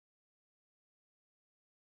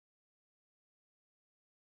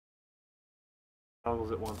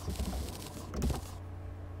toggles at once.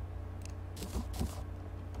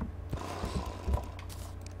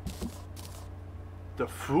 The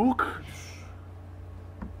Fook?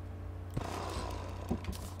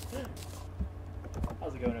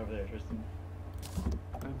 How's it going over there, Tristan?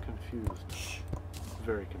 I'm confused.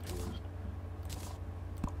 Very confused.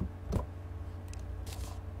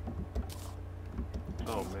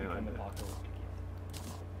 Oh man, I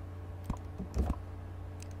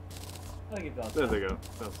think it's about there time. they go.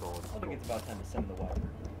 That's solid. I think it's about time to summon the Wyvern.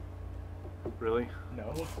 Really?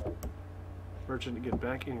 No. Merchant, get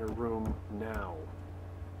back in your room now.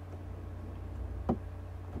 You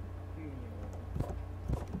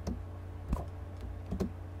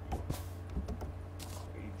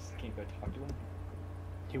just can't go talk to him?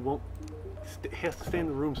 He won't. He has to stay in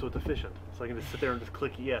the room so it's efficient. So I can just sit there and just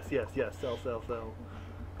click yes, yes, yes, sell, sell, sell.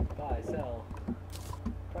 Buy, sell.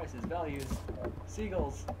 Prices, values,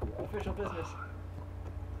 seagulls, official business.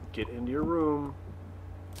 Get into your room.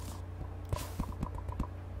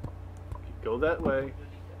 Go that way.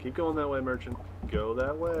 Keep going that way, merchant. Go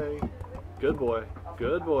that way. Good boy.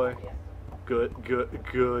 Good boy. Good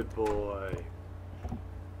boy.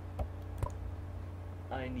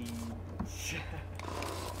 I need... chairs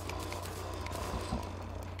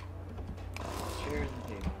and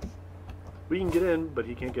tables. We can get in, but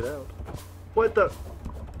he can't get out. What the?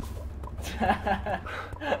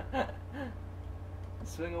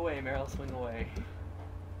 Swing away, Meryl, swing away.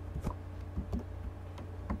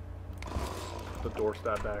 The door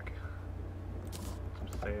stab back. Some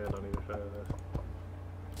sand on either side of this.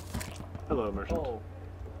 Hello, merchant. Oh.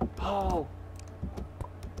 Paul!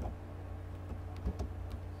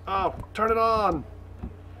 Oh, turn it on!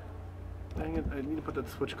 Dang it, I need to put that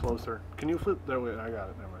switch closer. Can you flip? There, wait, I got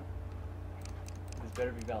it, never mind. This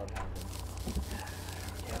better be valid content.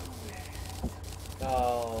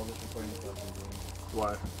 Oh, this recording is fucking doing.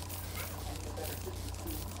 Why?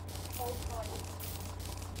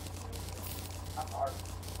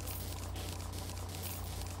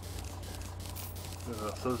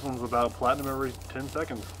 So this one's about platinum every 10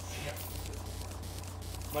 seconds.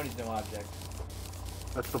 Money's no object.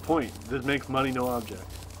 That's the point. This makes money no object.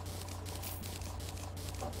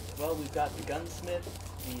 Well, we've got the gunsmith,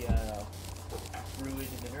 the druid,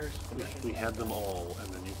 and the nurse. We had them all,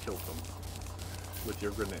 and then you killed them with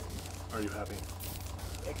your grenade. Are you happy?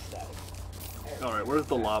 Ecstatic. Alright, where's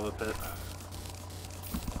the lava pit?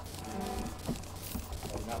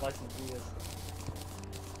 Oh, we're not licensed to do this.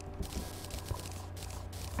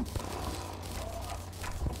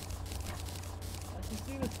 Licensed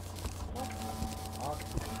to do this.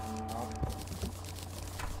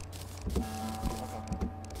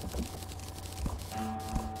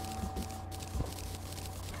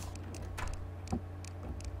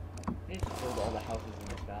 We need to build all the houses in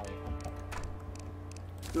this valley.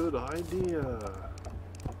 Good idea.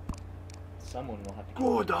 Someone will have to.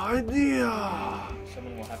 Good idea!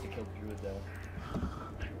 Someone will have to kill the druid, though.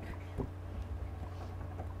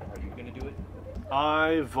 Are you gonna do it?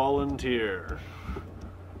 I volunteer.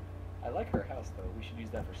 I like her house, though. We should use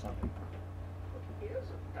that for something.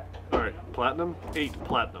 Alright, platinum? 8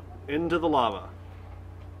 platinum. Into the lava.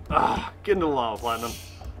 Ah, get into the lava, platinum.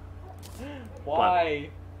 Why?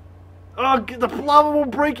 Oh, the lava will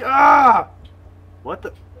break. Ah! What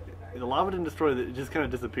the? The lava didn't destroy it, it just kind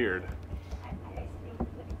of disappeared.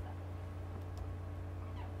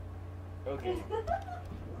 Okay.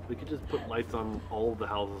 We could just put lights on all of the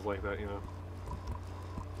houses like that, you know?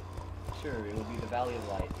 Sure, it'll be the Valley of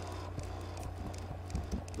Light.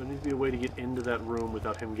 There needs to be a way to get into that room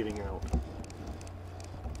without him getting out.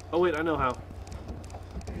 Oh wait, I know how.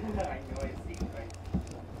 It's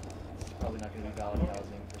probably not going to be Valley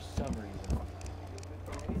housing for some reason.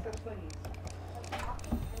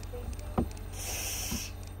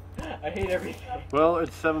 I hate everything. Well,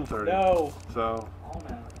 it's 7:30. No! So...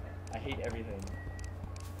 I hate everything.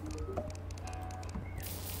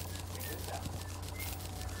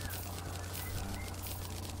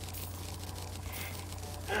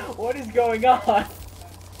 What is going on?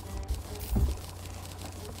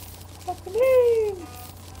 What's the name?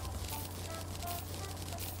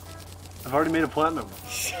 I've already made a platinum.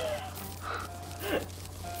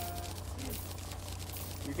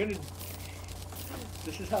 You're gonna...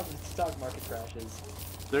 This is how the stock market crashes.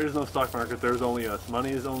 There is no stock market, there's only us. Money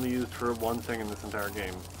is only used for one thing in this entire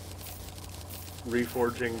game.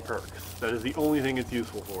 Reforging perks. That is the only thing it's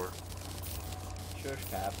useful for. Shush,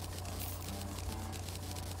 Cap.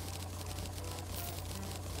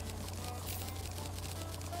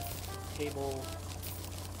 Table.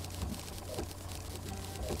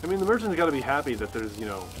 I mean, the merchant's gotta be happy that there's, you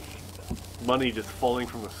know, money just falling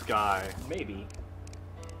from the sky. Maybe.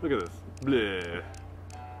 Look at this. Bleh.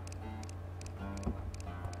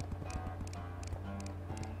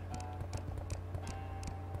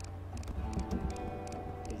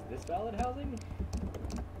 Is this valid housing?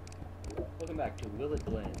 Welcome back to Will It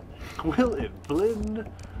Blend. Will it blend?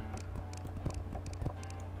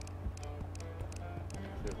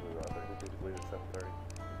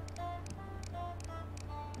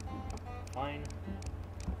 Fine.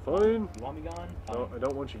 Fine. You want me gone? Fine. No, I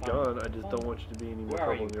don't want you Fine. gone. I just Fine. don't want you to be any more Where are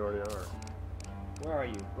trouble you? than you already are. Where are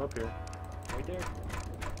you? I'm up here. Right there?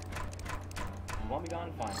 You want me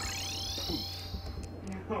gone? Fine.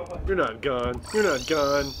 You're not gone. You're not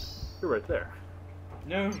gone. You're right there.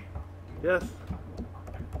 No. Yes.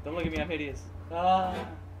 Don't look at me, I'm hideous. Ah.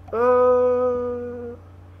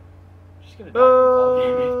 Just gonna die from fall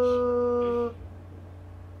damage.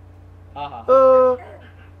 Haha.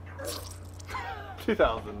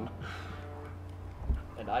 2000.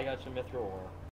 And I got your mithril ore.